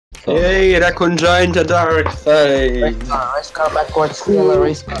Hey, raccoon giant a dark side. Race car backwards,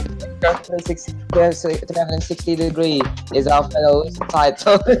 race car 360 degree is our fellow's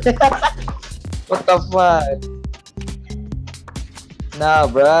title. What the fuck? No,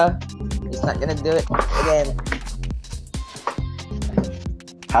 bruh. He's not gonna do it again.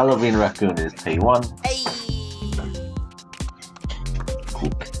 Halloween raccoon is P1. Hey.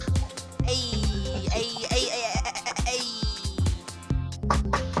 Cook. Hey.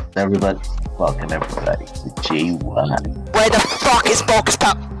 Everybody, welcome everybody to G1. Where the fuck is Focus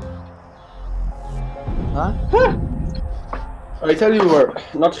Pop? Huh? I tell you where,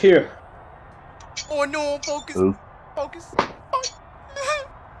 not here. Oh no, Focus. Ooh. Focus.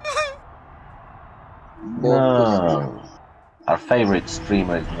 No. Our favorite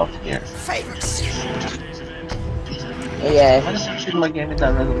streamer is not here. Favorites. Yeah. Why does it feel like game in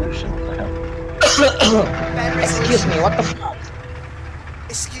that resolution? What the hell? Bad resolution. Excuse me, what the fuck?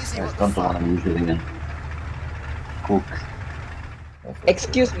 Excuse me, I what the don't want fuck? to use it again. Cook.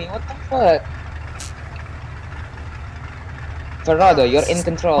 Excuse me, what the fuck? Ferrado, you're in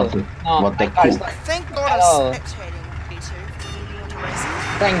control. What they my car is cook. not- Thank God Hello. I'm spectating P2. You want to race it?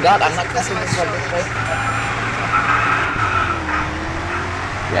 Thank God I'm not That's cussing my for this story. race.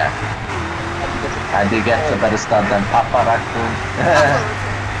 Yeah. And he gets a better start than Papa Raccoon.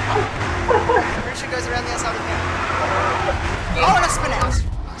 Richard goes around the outside of the camera. Oh, and I spin out.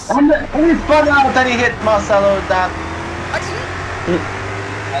 And he spun out and he hit Marcelo with that. I didn't.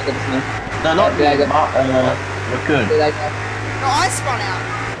 I get this man. No, not Yeah, I got- Raccoon. Did I go? No, I spun out.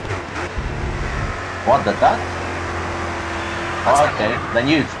 What, that? Oh, okay.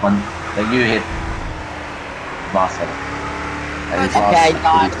 Then you spun. Then you hit Marcelo. And he's Okay, lost.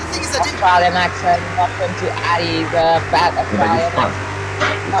 God. The thing is, I didn't. Australian accent, welcome to Addy's bad Yeah, but Australian you spun. accent.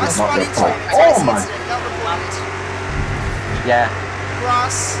 I It's not spun your into fault. it. Oh Racing my. incident, not reported. Yeah.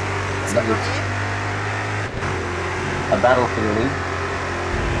 Grass. What's going on here? A battle for the lead.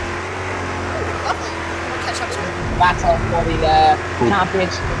 Lovely. We'll catch up to it. Battle for the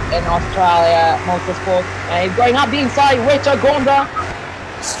championship in Australia motorsport. And he's going up the inside, Richard Gonda.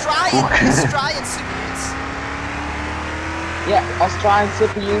 Australian Super Utes. Yeah, Australian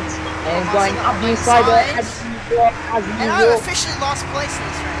Super Utes. And he's going up the inside as usual. And I'm officially last place in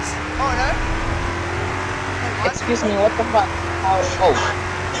this race. Oh no. Wait, what? Excuse me, what the fuck? Oh.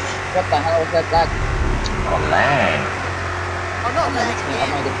 What the hell was that lag? Oh, lag. Oh, not lag Oh again.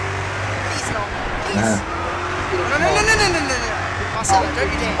 my god. Please no. Please. No. Marcelo, don't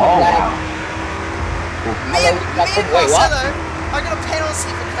you dare. Oh, Lag. wow. Me and Wait, what? Marcelo, I got a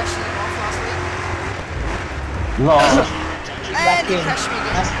penalty for crashing him off last week. Lol. And he Lucky. crashed me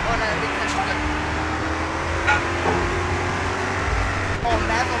again. Oh no, he crashed again. Oh,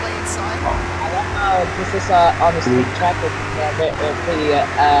 Mav on the inside. I don't know, this is on the street track, it's pretty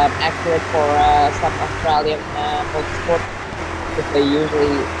accurate for some Australian motorsport, because they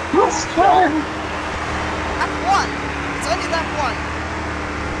usually Australian. Lap 1. It's only lap 1.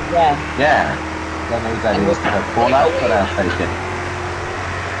 yeah. Yeah. Don't know that he was going to fall out, but I'll take it.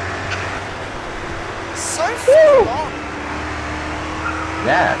 So freaking long.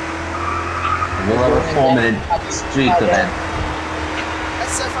 Yeah. We'll have a 4-minute street event.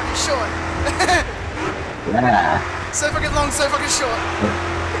 That's so fucking short. Yeah. So fucking long, so fucking short.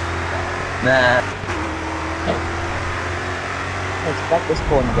 Nah. Let's back this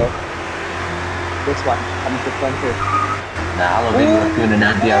corner though. This one, coming to front here. Now Halloween Raccoon and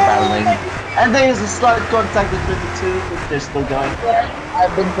Andy are battling. And there is a slight contact between the two, but they're still going.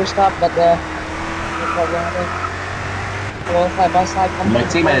 I've been pushed up, but no problem with it. Well, side by side. My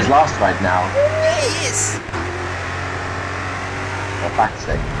teammate is lost right now. Yeah, he is. For fuck's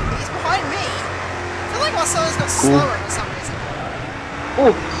sake. He's behind me. I feel like Marcelo's got slower for some reason.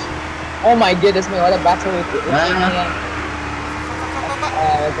 Ooh. Oh my goodness me, what a battle with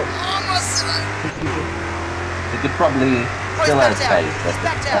Oh, Marcelo. They could probably still have space, but He's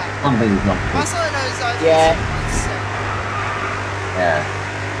backed out. something is not good. Marcelo knows I've Yeah. once, so Yeah.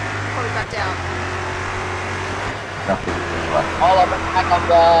 probably backed out. Nothing is doing well. all of the back of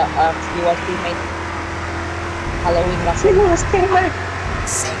the Steelers teammate. Halloween Russell. teammate.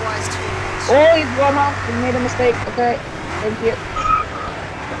 C-wise team. Oh, he's run off. He made a mistake. Okay, thank you.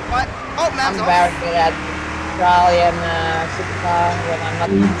 What? Oh, I'm Mav's off. very good at Australian supercar when I'm not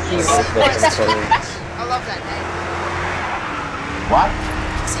serious. C-wise teammate. I love that name. What?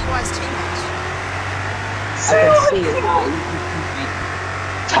 C-wise teammate. I can see it now.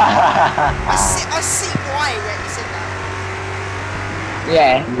 I see why that you said that.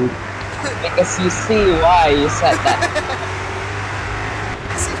 Yeah, because you see why you said that.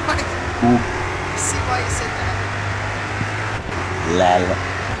 I see why you said that. Lel.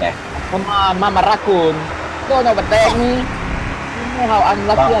 Yeah. Come on, Mama Raccoon. Don't overtake me. You know how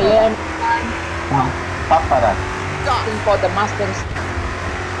unlucky I am. Papa. Looking for the Masters.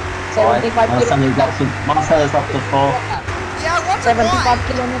 75 Masters up to 4. Yeah, I wonder 75 why.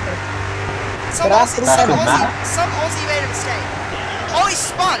 kilometers. Some That's Aussie made a mistake. Oh, he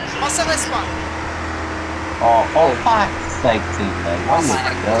spun. Marcelo spun. Oh, fuck's sake, teammate. What This are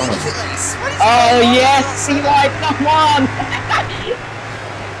is you doing? ridiculous. What is Oh going on yes, with see Marcelo? like, come on.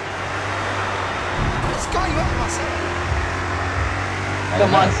 What is going on with Marcelo?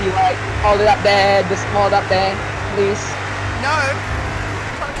 Come on, see like, hold it up there, just hold up there, please. No. I'm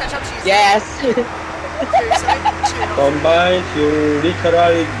trying to catch up to you. Yes. Seriously. Chill. Combined, you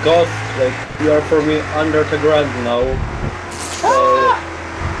literally ghost, like you are for me under the ground now. So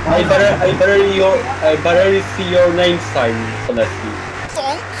I barely see your name sign, honestly.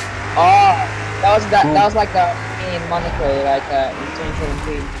 Thonk. Oh, that was like the me in Monaco, like in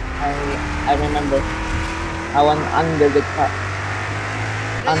 2017. I remember. I went under the car,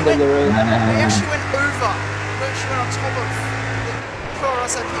 under the road. We actually went over. We actually went on top of the Pro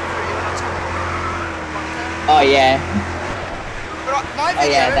Rosso Pit Crew. We went on top of Monaco. Oh yeah. But my Oh,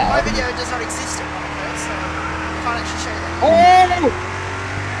 yeah, that video one. does not exist in Monaco, so I can't actually show that.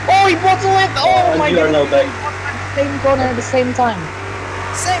 Oh, he bottled it. Oh And my you are god. now back. Same corner at the same time.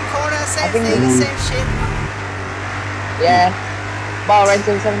 Same corner, same I think thing, we- same shit. Yeah. Ball ran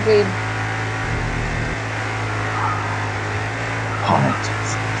to 17.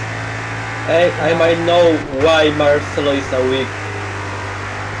 Hey, I might know why Marcelo is a weak.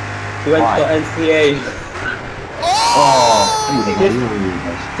 He went Why? to NCA. Oh!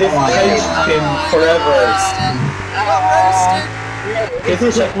 This changed him forever. Got roasted. This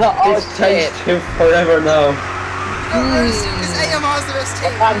Oh changed shit. him forever now. Got roasted because AMR's the best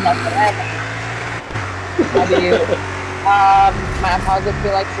team. Wakanda forever. How do you? How does it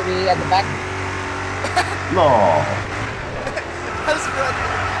feel like to be at the back? No. How's it feel?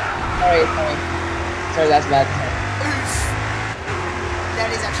 Sorry, that's bad. Oof. That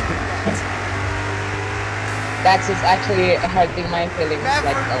is actually pretty bad. That's just actually hurting my feelings Matt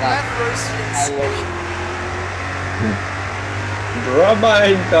like a lot. roasted I is. wish. Drama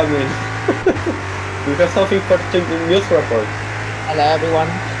incoming. We have something for the news report. Hello everyone.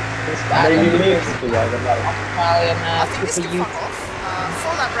 This is Maybe Adam, mix to I don't know. Australian I think this super can youth. fuck off.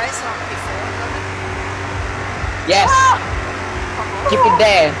 For that race, I'm P4 at the moment. Yes, Fuck off. keep it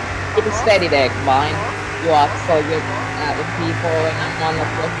there. Keep it steady there, combined. You are so good with people, and I'm on the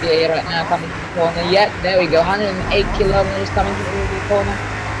fourth gear right now, coming to the corner. Yeah, there we go. 108 kilometers coming to the corner.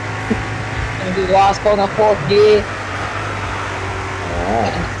 Into the last corner, fourth gear.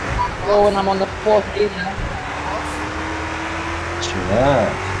 Oh, and I'm on the fourth gear now. Sure.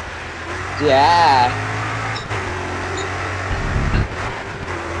 Yeah.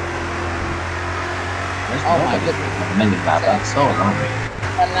 Oh my goodness. Minute lap, that's so long.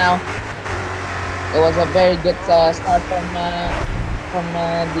 And now it was a very good start from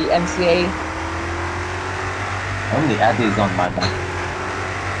the NCA. Only Eddie's on my back.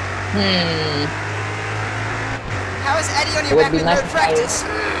 How is Eddie on It your would back be with nice no if practice?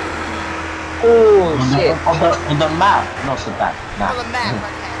 Oh shit. On the map, not the back. On the map,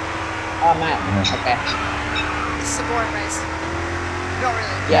 okay. Oh man. Okay. This is a boring race. Not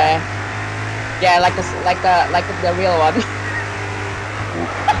really. Yeah. Yeah, like the real one. The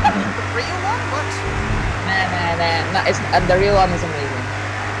real one? What? Nah. No, it's the real one is amazing.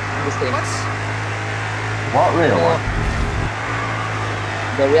 This thing. What? What real one?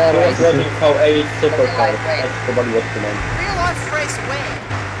 The real He was race. running for a supercar. Right. That's probably what's going on. Real life race where?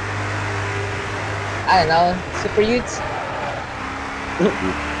 I don't know. Super Utes. I don't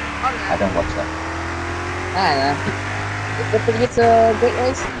I know. don't watch that. I don't know. Super Utes a great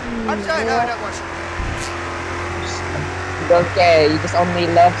race. I don't know, I don't watch it. You don't care. You just only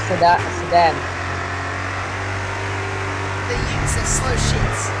love sedan. The Utes are slow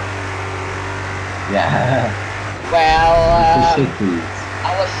shits. Yeah. Well, Shitties.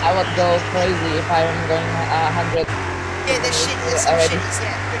 I would go crazy if I am going 100. Yeah, they're shit, they're some Already. shitties,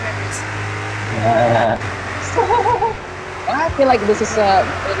 yeah. Good memories. I feel like this is a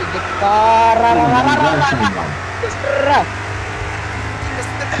very good car.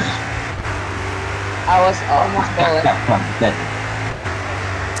 I was almost balling. Dead.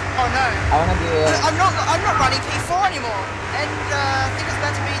 Oh no. I wanna do a... I'm not running P4 anymore. And I think it's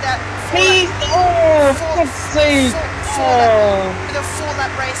about to be that Please! Oh, for fuck's sake! Oh. with a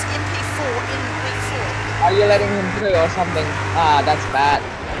 4-lap race in P4 in week 4. Are you letting him through or something? Ah, that's bad.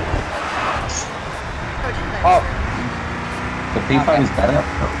 Oh. The P5 is better.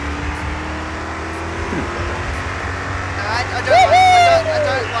 I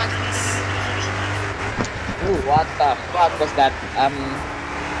don't like this. Ooh, what the fuck was that?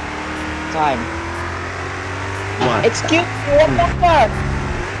 Time. What? Excuse me, what the fuck?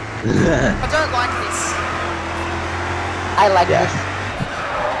 I don't like this. I like Yeah. this.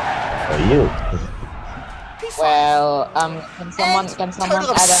 For you. P5. Well, can someone And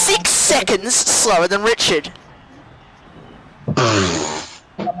total of add a 6 seconds slower than Richard.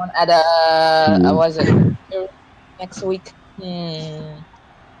 someone add a what is it? Next week?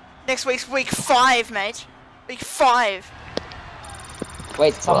 Next week's week 5, mate. Week 5.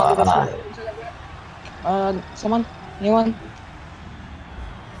 Wait, someone do Wow. this. Someone? Anyone?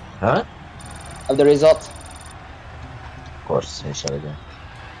 Huh? Of the result? Of course, inshallah.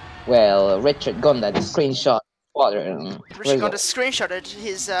 Well, Richard Gonda, the screenshot. Richard got a screenshotted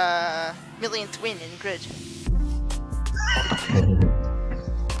his millionth win in grid.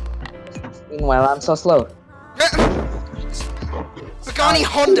 Meanwhile, I'm so slow. Pagani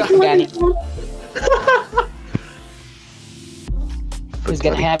Honda. Pagani. Who's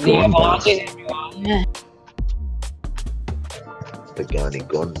gonna have the advantage, everyone? Pagani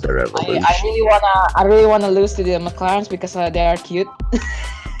Gonda I revolution. really wanna lose to the McLarens because they are cute.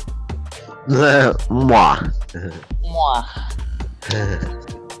 Mwah. Mwah.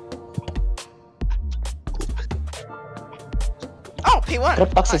 Oh, P1.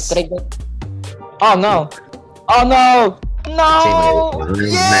 Trip toxic Nice. straight. Oh no! Oh no! No!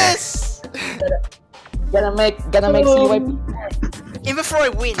 Yes! Gonna make CYP. In before I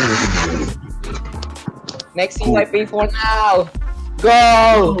win. Next CYP for now.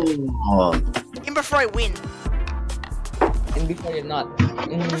 Go! Oh. In before I win. And before you're not.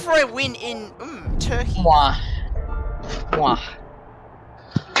 In before I win in Turkey. Mwah. Mwah.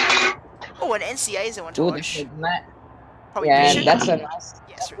 Oh, an NCA is I want to Dude, watch. Probably yeah, Mission. that's a nice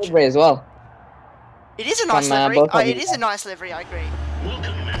Yes, Richard. livery as well. It is a nice From, livery. both of It you. is a nice livery, I agree.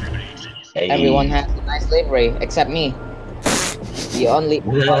 Hey. Everyone has a nice livery except me. The only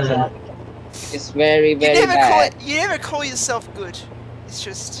is very bad. You never call yourself good. It's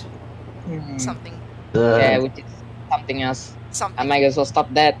just something. Yeah, which is something else. I Something. might as well stop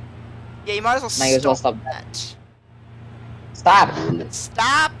that. Yeah, you might as well Might as well stop stop that. Stop!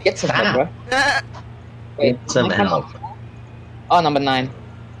 Stop! Get some help, bro. Wait, Get some my car help. number- Oh, number 9.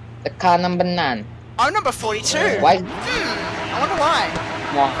 The car number 9. I'm number 42. Why? I wonder why.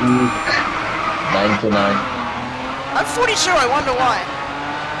 9 to 9. I'm 42. I wonder why.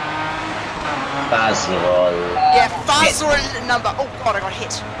 Basil. Yeah, Fazor number. Oh god, I got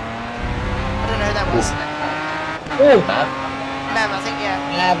hit. I don't know who that was. Map. Ma'am, I think, yeah.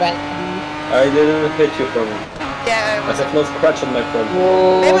 Yeah, but... I didn't hit you from. Yeah, it I was have no scratch on my front.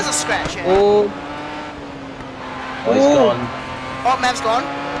 Maybe it was Oh, a scratch, yeah. oh, Oh, he's Ooh. gone. Oh, Mav's gone.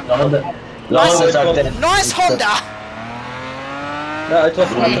 London's up there. Nice Honda! No, it was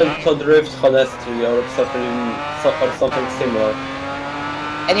attempt to drift honestly or something similar.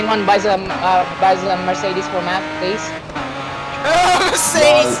 anyone buys a Mercedes for math, please? Oh,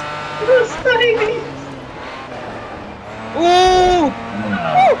 Mercedes! Ooh!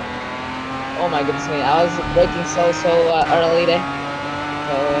 Oh my goodness me, I was braking so early there.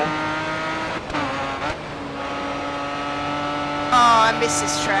 So Oh, I missed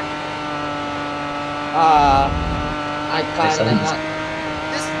this track. I kinda not.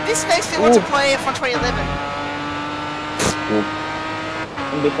 This makes me want to play F1 2011.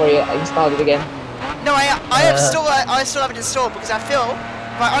 And before you installed it again. No, I still have it installed because I feel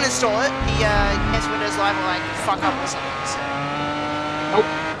if I uninstall it, the Games Windows Live will like fuck up or something. So. Nope,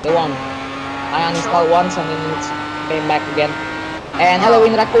 they won't. I uninstalled once and then it came back again. And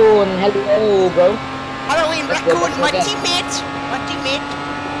Halloween Raccoon, hello bro. Halloween Let's go Raccoon, back my again. teammate! My teammate!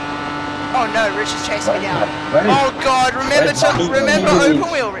 Oh no, Rich is chasing me down. Where is- Oh god, remember Where's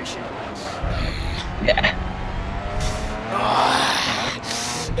open wheel, Richard. Yeah.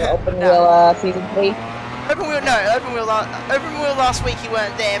 The open wheel season 3. Open wheel last week you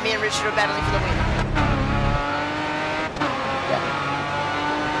weren't there, me and Richard were battling for the win.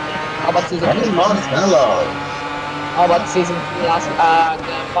 How about season 3? Hello. How about season 3 last the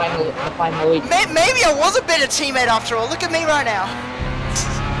final week? Maybe I was a better teammate after all, look at me right now.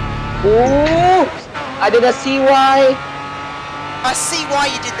 Ooh! I didn't see why. I see why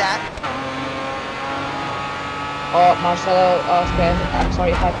you did that. Oh, Marcelo, okay, I'm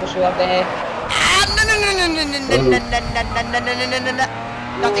sorry if I push you up there. Ah, no.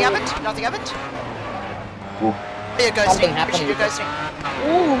 Nothing happened? Nothing happened? Ooh. You're ghosting. Something happened. Richard, you're ghosting.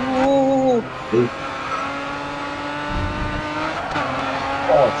 Ooh!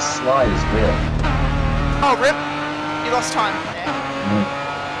 Oh, the slide is real. Oh, rip. You lost time there.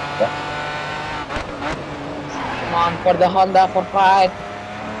 Come on, for the Honda for pride.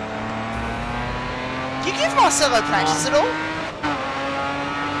 Do you give Marcelo practice at all?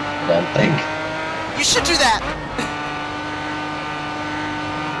 Don't think. You should do that.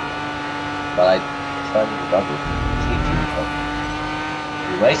 But I try to rubber. Teach him.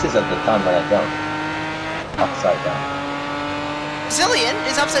 He races at the time when I don't. Upside down. Brazilian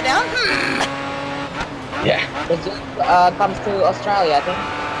is upside down? Yeah. It just comes to Australia, I think.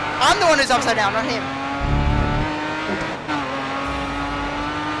 I'm the one who's upside down, not him.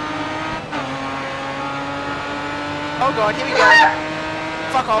 Oh god, here we go.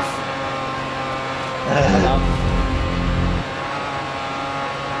 Fuck off.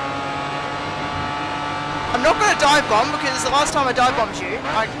 I'm not gonna dive bomb because the last time I dive bombed you,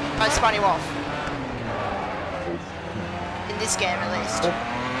 I spun you off. In this game at least.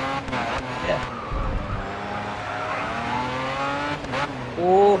 Yeah.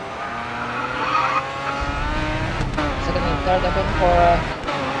 Ooh. Second and third, I think,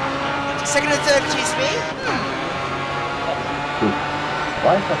 for... Second and third for TCB?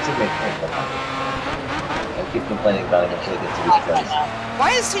 Why is that so big? I keep complaining about him until he gets to this place.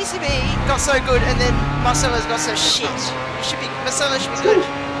 Why has TCB got so good and then Marcelo's got so shit? It should be Marcelo should be good.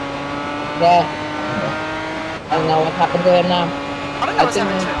 Yeah. I don't know what happened to him now. I don't know what's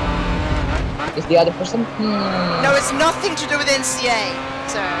happened to him. Is the other person? No, it's nothing to do with NCA.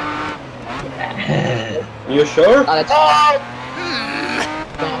 So. You sure? Oh, that's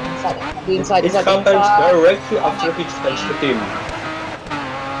inside. It happens directly after he changed the team.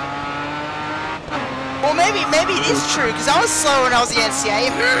 Well, maybe it is true because I was slow when I was the NCA.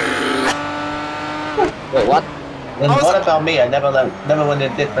 Wait, what? Then what about me? I never went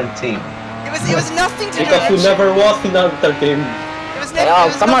in a different team. It was nothing to do Because you with never was in another team. It was never. Oh,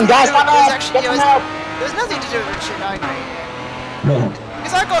 It was come on, nothing to guys, do with- come it was on, actually- get it was- some help. There was nothing to do with Richard. I agree.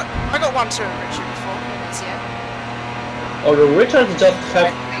 Because I got 1-2 with Richard before in NCA. Or Richard just have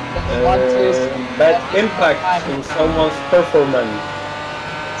bad impact on someone's performance.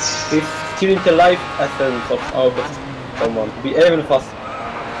 He's killing the life essence of someone. Be even fast.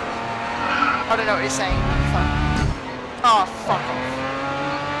 I don't know what you're saying. Fuck. Oh, fuck off.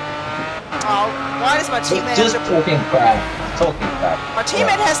 Oh, why does my teammate Just have to... talking crap. Talking crap. My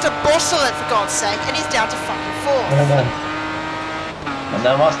teammate has to bottle it for God's sake, and he's down to fucking 4th. And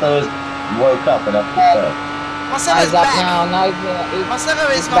then Marcelo woke up and up to third. Marcelo's He's up back. now, Marcelo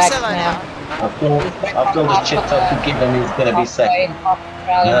is he's back Marcelo now. After all the shit talk you give him, he's gonna be second.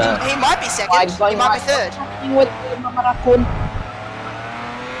 He might be second. He might be third.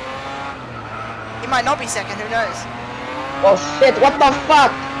 He might not be second. Who knows? Oh shit, what the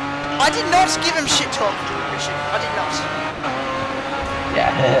fuck? I did not give him shit talk, Richard. I did not.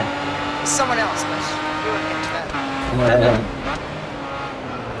 Yeah. Someone else, but we won't get to that.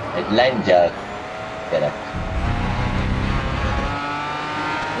 Line joke. Get up.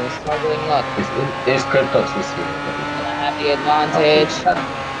 We're struggling a lot. Is Cryptox this year? Gonna have the advantage.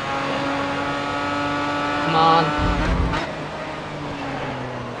 Come on.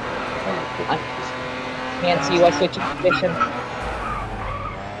 I can't see what's switching position.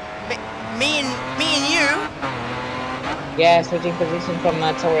 Me and you. Yeah, switching position from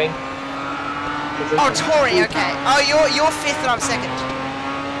touring. Oh, touring. Okay. Oh, you're 5th and I'm 2nd.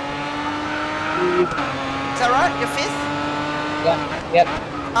 Is that right? You're 5th? Yeah, yep.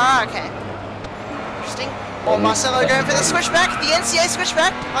 Ah, okay. Interesting. Or Marcelo going for the switchback, the NCA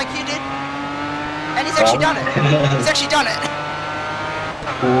switchback, like you did. And he's actually done it. He's actually done it.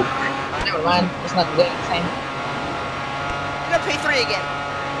 Never mind, it's not doing the same. No, P3 again.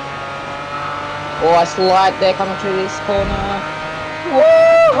 Oh, I slide there coming through this corner.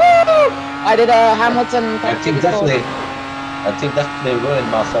 Woo! I did a Hamilton. I think definitely ruined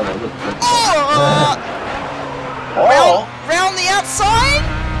Marcelo. Look. Oh! Round the outside.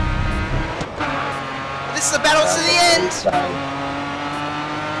 This is a battle to the end.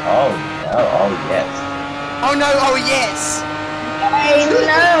 Oh no! Oh yes! Oh no! Oh yes! I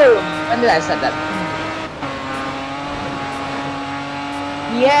know. When did I say that?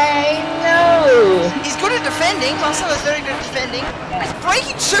 Yay! No. He's good at defending. Marcelo's very good at defending. He's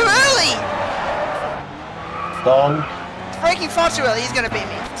braking too early. Dong. He's braking far too early. He's gonna beat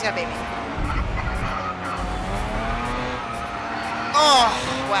me. He's gonna beat me. Oh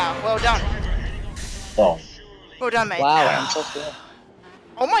wow! Well done. Dong. Well done, mate. Wow, I'm so good.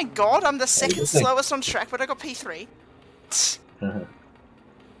 Oh my god! I'm the second you think? slowest on track, but I got P3.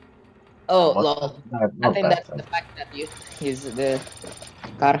 Oh, lol. I Not think bad, that's the fact that you use the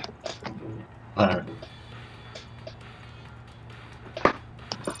car.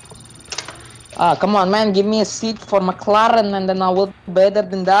 Ah, come on, man, give me a seat for McLaren and then I will be better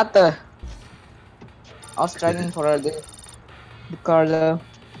than that. I was dragging for the Cardo.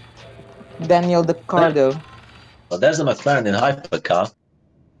 Daniel the Cardo. Well, there's a McLaren in Hypercar.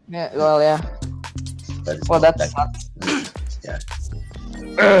 Yeah, well, yeah. But it's Well, not that that- sucks. Yeah.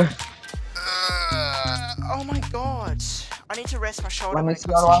 Oh my god. I need to rest my shoulder When when it's it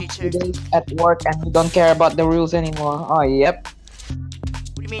your comes last to 2 G2. days at work and you don't care about the rules anymore. Oh, yep.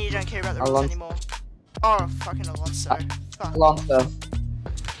 What do you mean you don't care about the rules Alonso. anymore? Oh, fucking Alonso. Fuck. Alonso.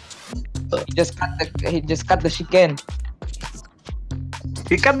 He just cut the chicane.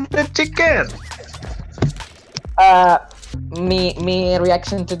 You got the chicken! Me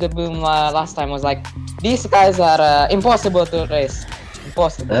reaction to the boom last time was like, these guys are impossible to race.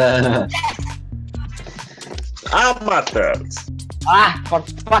 Impossible. Amateurs! Ah, for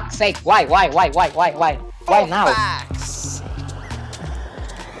fuck's sake! Why? Why now? Facts.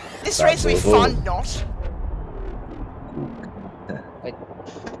 This race will be fun, not. Wait.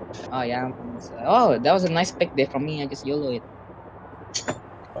 Oh yeah. Oh, that was a nice pick there from me. I just YOLO it.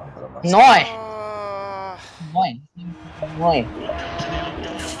 Noi! Noi.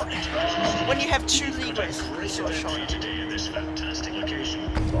 When you have 2 league races, it's sort of short.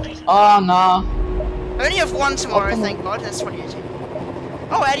 Oh no. I only have 1 tomorrow, thank God. That's 2018.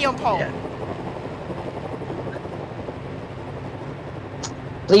 Oh, Eddie on pole. Yeah.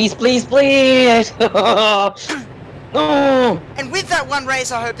 Please. No. And with that 1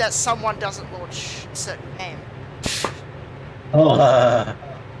 race, I hope that someone doesn't launch a certain game. Oh,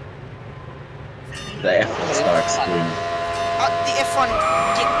 the F1 starts soon. The F1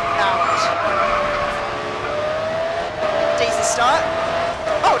 dick out. Decent start.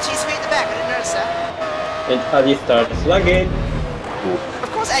 Oh, geez, me at the back. I didn't notice that. And Adi starts lagging. Of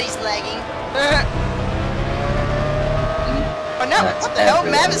course, Eddie's lagging. Oh no! That's What the hell?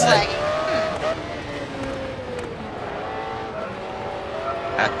 everyone Mav is lagging. lagging.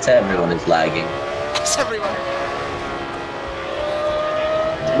 That's everyone is lagging. That's everyone.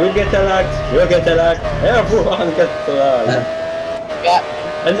 You get a lag, everyone gets a lag. Yeah.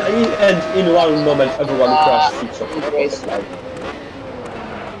 And in one moment everyone crashes each other.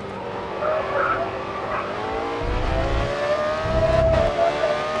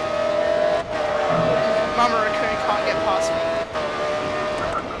 Mama Raccoon can't get past me.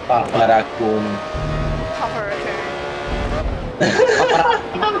 Papa Raccoon. Papa Raccoon.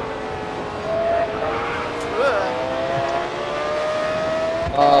 Ugh.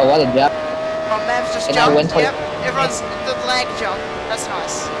 Oh, what a job. Oh, Mav's just And I went jumped. for- Yep. Everyone's the lag jump. That's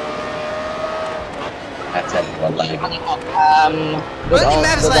nice. That's everyone lagging. Good Only old-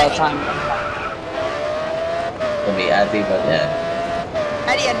 Mav's good old lagging. time. For me, Addy, but yeah.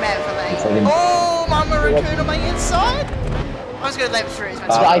 Eddie and Mav are It's lagging. like- Oh, Mama Raccoon on my inside. I was gonna let him through. He's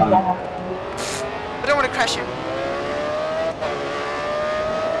That's Ah. right. I don't want to crash him.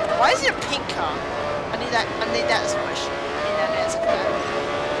 Why is it a pink car? I need that as a question. I need an answer for that.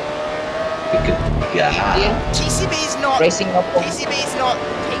 Because, yeah. Yeah. TCB is not. Racing up. TCB is not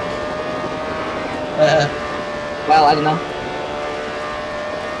pink. Well, I don't know.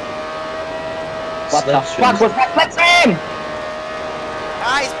 What the Slipstream. fuck was that slipstream?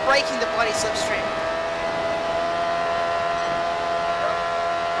 Ah, he's breaking the bloody slipstream.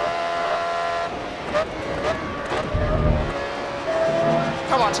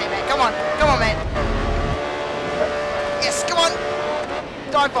 Come on, teammate. Come on, mate. Yes, come on.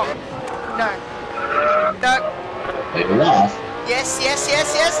 Dive bomb. No. Wait, we lost. Yes.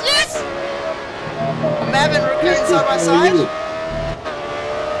 Mav and Raccoon side by side.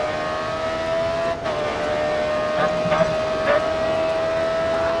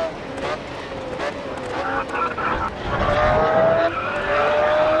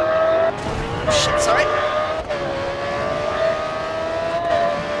 Shit, sorry.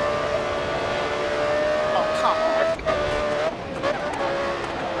 Oh, come on.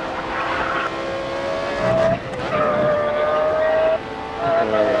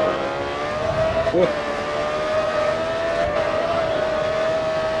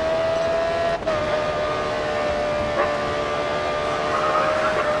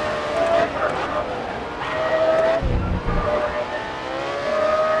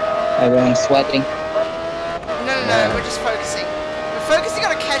 Everyone's sweating. No, we're just focusing. We're focusing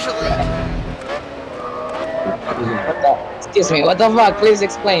on a casual league. Excuse me, what the fuck? Please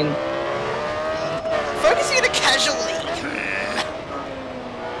explain. Focusing on a casual league.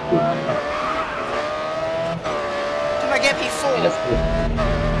 Can I get P4?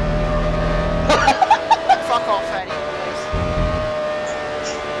 Fuck off, Eddie.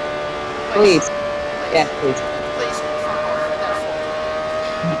 Please. Yeah, please. Please, fuck off with that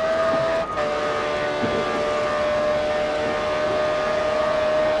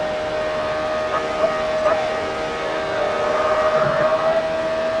 4.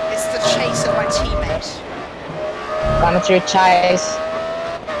 chase of my teammate. Why not your chase?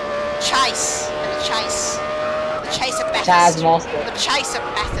 Chase. The chase. The chase of Chaz Bathurst. monster. The chase of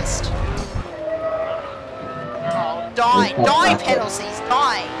Bathurst. Oh, die. Die, penalties.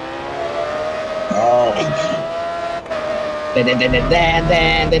 Die. Oh.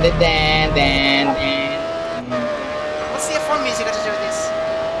 What's the F1 music got to do with this?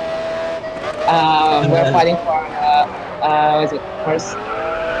 We're fighting for, what is it? First?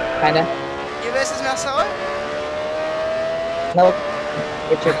 Kinda? You versus Marcelo? Nope.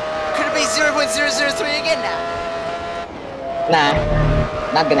 Richard. Could it be 0.003 again now? Nah.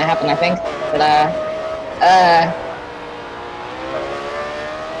 Not gonna happen, I think. But,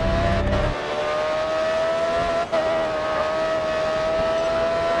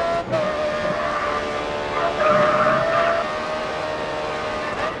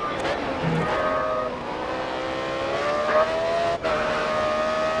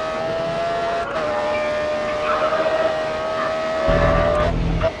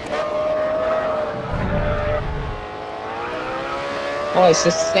 oh, it's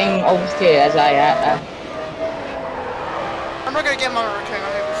the same over here as I I'm not gonna get my recurring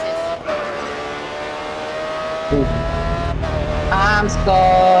on over 5th. I'm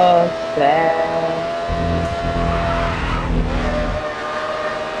so sad.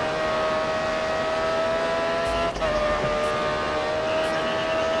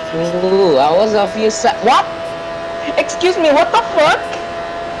 Ooh, I was a few what? Excuse me, what the fuck?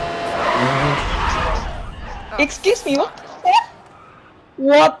 Excuse me, what the fuck?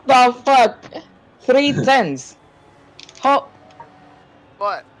 What the fuck? 3 10s.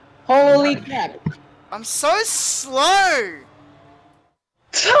 What? Holy crap. I'm so slow!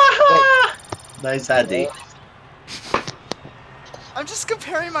 Nice, Andy. I'm just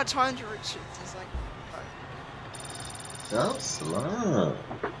comparing my time to Richard's. He's like, So slow.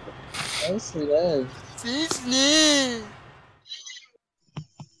 So slow. so slow.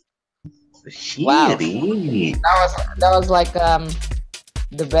 Wow. Shitty. That was like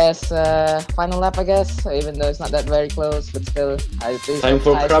the best final lap, I guess. Even though it's not that very close, but still. Time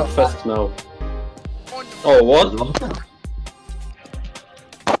for Crabfest now. Oh, what?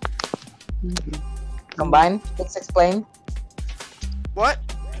 Combine. Let's explain. What?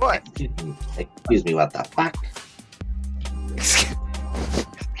 What? Excuse me, what the fuck?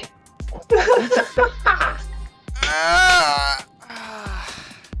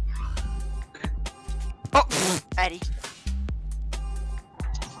 Oh, pfft, Eddie.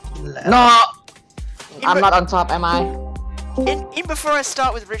 No, I'm not on top, am I? In before I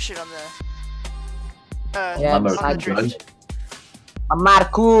start with Richard on the Yeah, on the side drift. Mama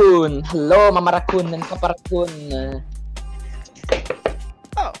Raccoon. Hello, Mama Raccoon and Papa Raccoon.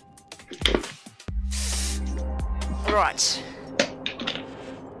 Oh. Right.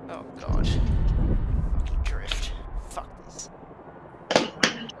 Oh god. Fucking drift. Fuck this.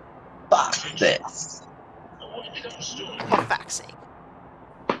 Fuck this. For fuck's sake.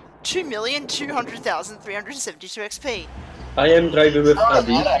 2,200,372 XP. I am driving with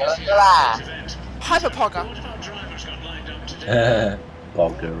Adi. Hypercar.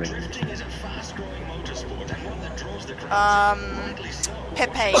 Bonkering.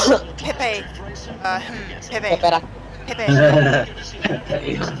 Pepe. Pepe. Pepe. Pepera. Pepe.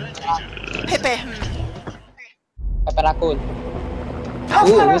 Pepe. Papa Raccoon.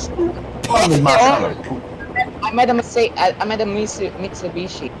 I made a mistake. I made a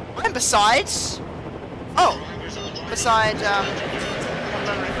Mitsubishi. And besides... Oh. Beside,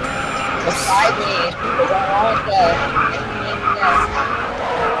 Beside me.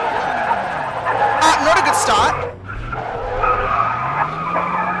 not a good start.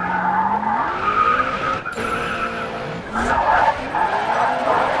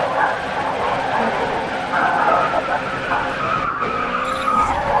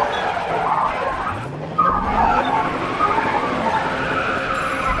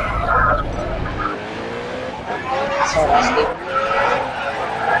 So rusty.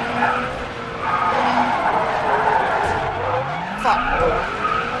 Fuck.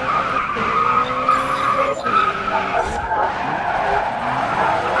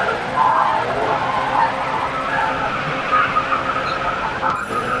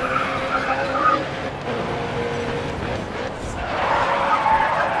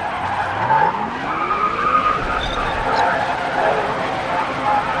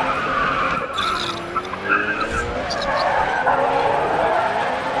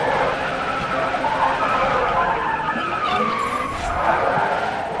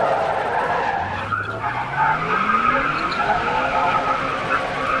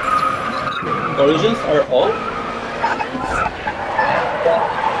 Collisions are all?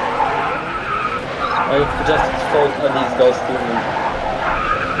 I've just thought Eddie's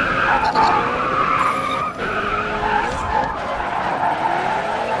ghosting.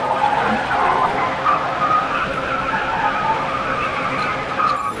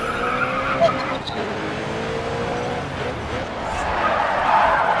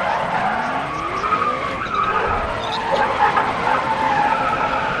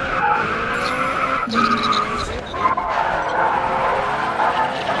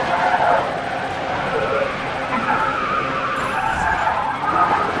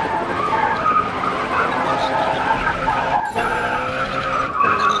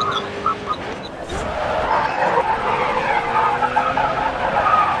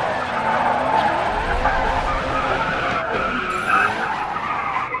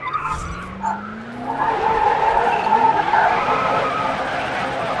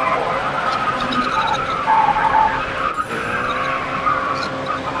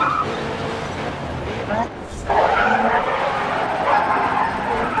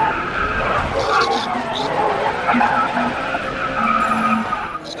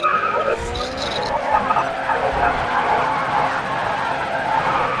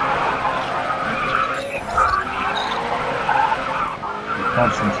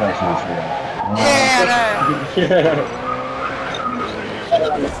 Concentration is real. Yeah,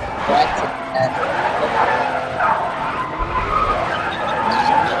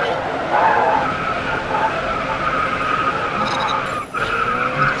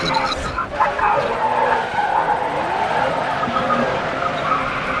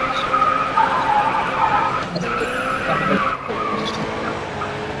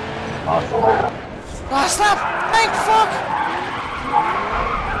 Last lap! Thank fuck!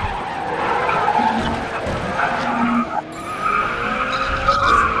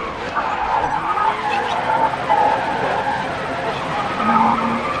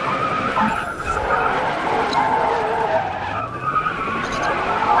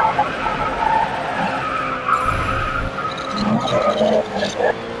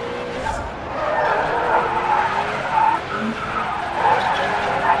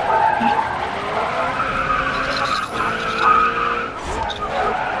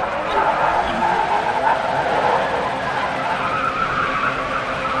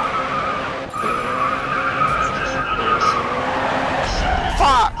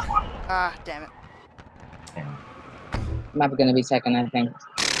 Ah, damn it. Map gonna be second, I think.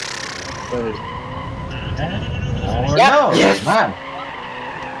 Oh, Yeah. no, Yes. man.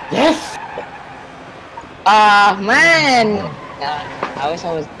 Yes! Ah, man! I wish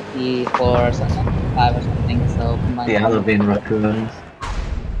I was the 4 or something, 5 or something, so come on. The Alvin raccoons.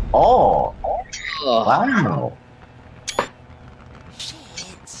 Oh, Oh. wow.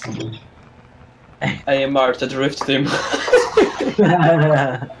 Shit. AMR, the drift team.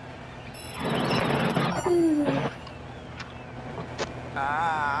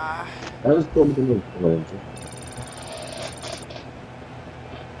 Ah. That was probably the most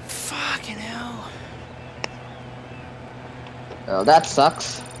Fucking hell. Well, that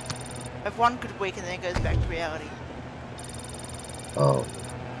sucks. I have one good week and then it goes back to reality. Oh.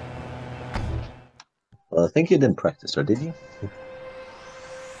 Well, I think you didn't practice, or did you?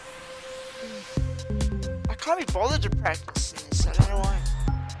 I can't be bothered to practice in this, I don't know why.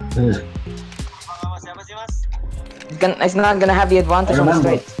 It's not gonna have the advantage on the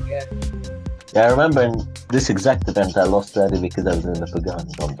Remember. straight. Yeah, I remember in this exact event I lost to Eddie because I was in the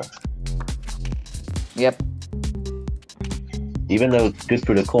Pagani Honda. Yep. Even though it's good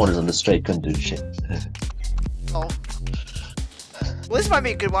for the corners on the straight, couldn't do shit. Oh. Well, this might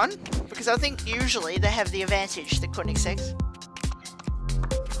be a good one, because I think usually they have the advantage, the Koenigseggs.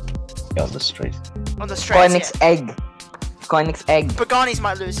 Yeah, on the straight. On the straights, Koenigs egg. Koenigs egg. Pagani's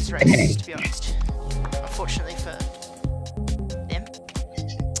might lose his race, to be honest. Unfortunately for them.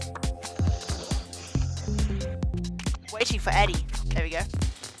 Waiting for Eddie. There we go.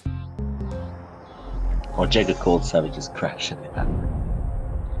 Or Jagger called Savage's crash and it happened.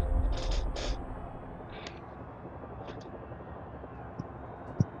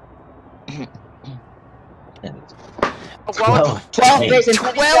 And it's Well, 12 days and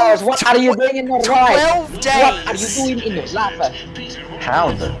 20 hours. What are you doing in your life? 12 What are days! you doing in your life?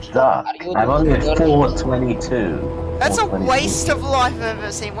 how the duck? I'm only at 422. That's a 422. waste of life if I've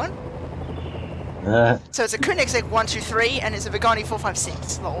ever seen one. Uh, So it's a Koenigsegg 123 and it's a Pagani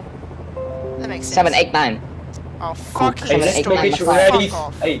 456. Lol. That makes sense. 7, 8, 9. Oh, fucking Hey, let's Stop. make it Fuck ready.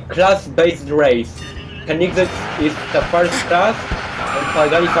 off. A class-based race. Koenigsegg is the first class, and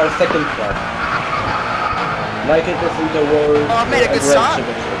Pagani are second class. Like it is in the world. Oh, I've made a good start.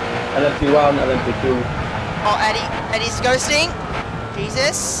 LMP1, LMP2. Oh, Eddie's ghosting.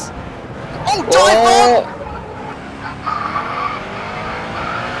 Jesus. Oh, dive bomb!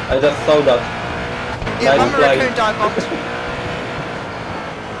 I just saw that. Yeah, Nice Mama flying. Raccoon dive bombed.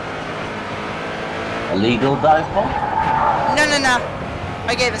 Illegal dive bomb? No, no, no.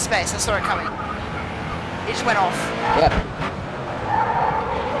 I gave it space. I saw it coming. It just went off. Yep.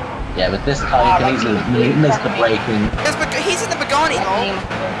 Yeah, but this car you can easily miss the braking. Yes, but he's in the Pagani, lol.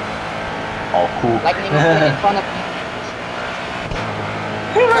 Oh, cool. Like in front of me.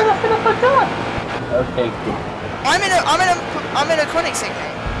 Okay, cool. I'm in a Koenigsegg,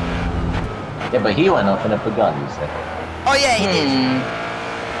 mate. Yeah, but he went off in a Pagani, you said. Oh yeah, he did.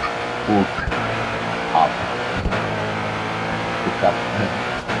 Hook up. Hook up.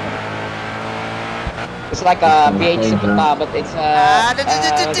 It's like a PH supercar, but it's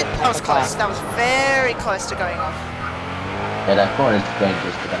That was close. That was very close to going off. Yeah, that corner is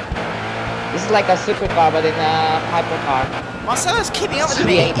dangerous to that. This is like a supercar, but in a hypercar. Marcelo's keeping up with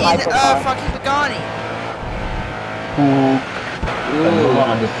me in fucking Pagani. Hook.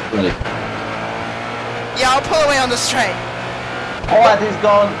 On the straight. Yeah, I'll pull away on the straight. Oh, and he's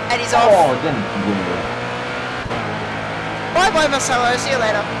gone. And he's off. Oh, didn't do it. Bye bye, Marcelo. See you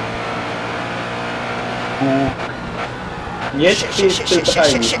later. Yes, Shit.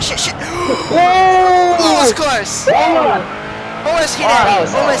 Oh, that was close. Almost hit Eddie.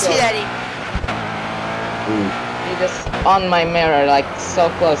 Almost hit Eddie. You just on my mirror, like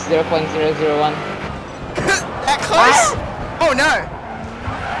so close, 0.001. That close? Oh no.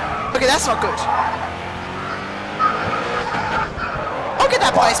 Okay, that's not good. I'll get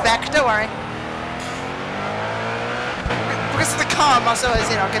that place back, don't worry. Because of the car Marcelo's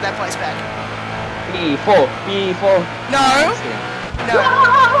in, I'll get that place back. P4. No!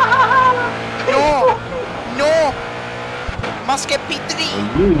 No! Must get P3!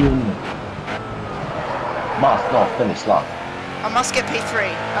 Must not finish last. I must get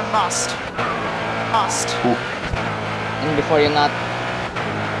P3. I must. And before you're not.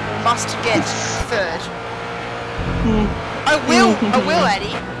 Must get third. I will,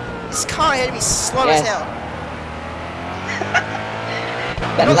 Eddie. This car ahead of me is slow as hell.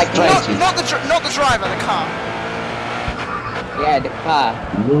 That's like not the driver, the car. Yeah, the car.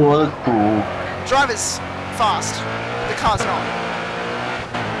 Driver's fast. The car's not.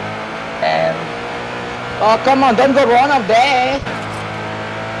 And Oh, come on, don't go wrong up there.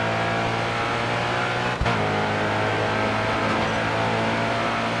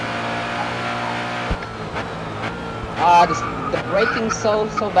 Ah, the braking's so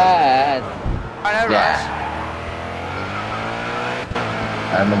bad. I know, yeah. right?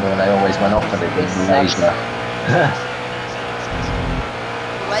 I remember when I always went off on it in Malaysia.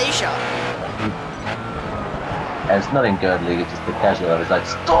 Malaysia? And it's not in GIRD League, it's just the casual. I was like,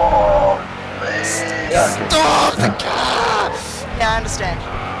 stop! Stop the car! Yeah, I understand.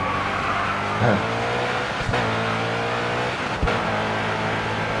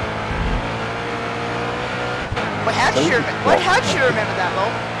 Wait, how did you remember that, lol?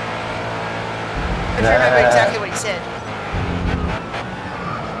 How did you remember exactly what he said?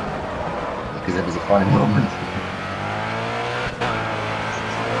 Because it was a funny moment.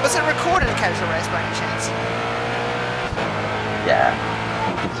 Was it recorded a casual race by any chance? Yeah,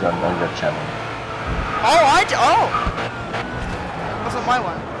 I think it's on your channel. Oh, wasn't my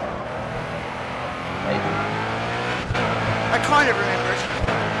one. Maybe. I kind of remember it.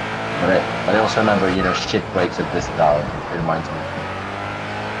 But I also remember, you know, shit breaks at this car. It reminds me.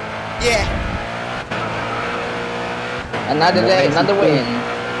 Yeah. Another day, another win.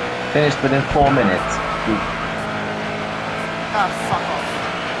 Finished within 4 minutes. Oh, fuck off.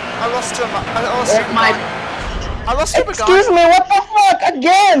 I lost to a guy. Excuse me, what the fuck?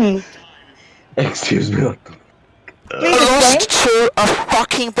 Again! Excuse me, what the I lost to a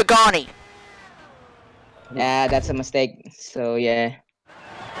fucking Pagani. Yeah, that's a mistake. So, yeah.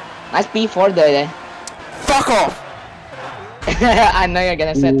 Nice P4 though. Fuck off! I know you're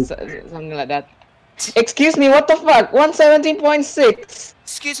gonna say something like that. Excuse me, what the fuck? 117.6.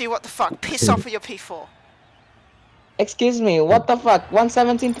 Excuse me, what the fuck? Piss off with your P4. Excuse me, what the fuck?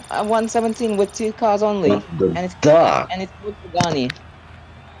 117 with 2 cars only. And it's with Pagani.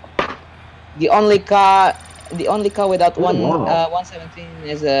 The only car without 117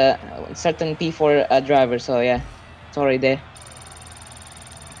 is a certain P4 driver, so yeah. Sorry there.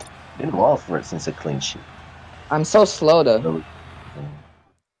 Did well for it since a clean sheet. I'm so slow though.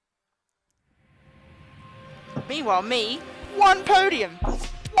 Meanwhile, me, one podium.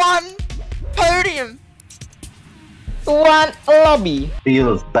 One podium. One lobby.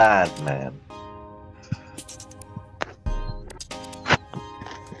 Feels bad, man.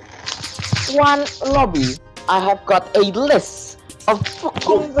 One lobby. I have got a list of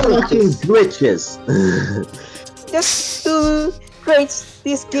fucking glitches. Glitches. Just to create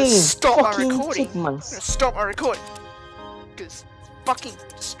this game. Stop my Fucking recording. I'm chipmunks. gonna stop my recording. Because fucking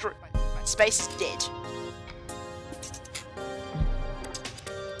destroy my space is dead.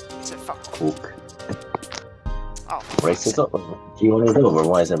 So fuck. Cook. Oh, Race is over. G1 is over.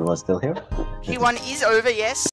 Why is everyone still here? Q1 is over, yes.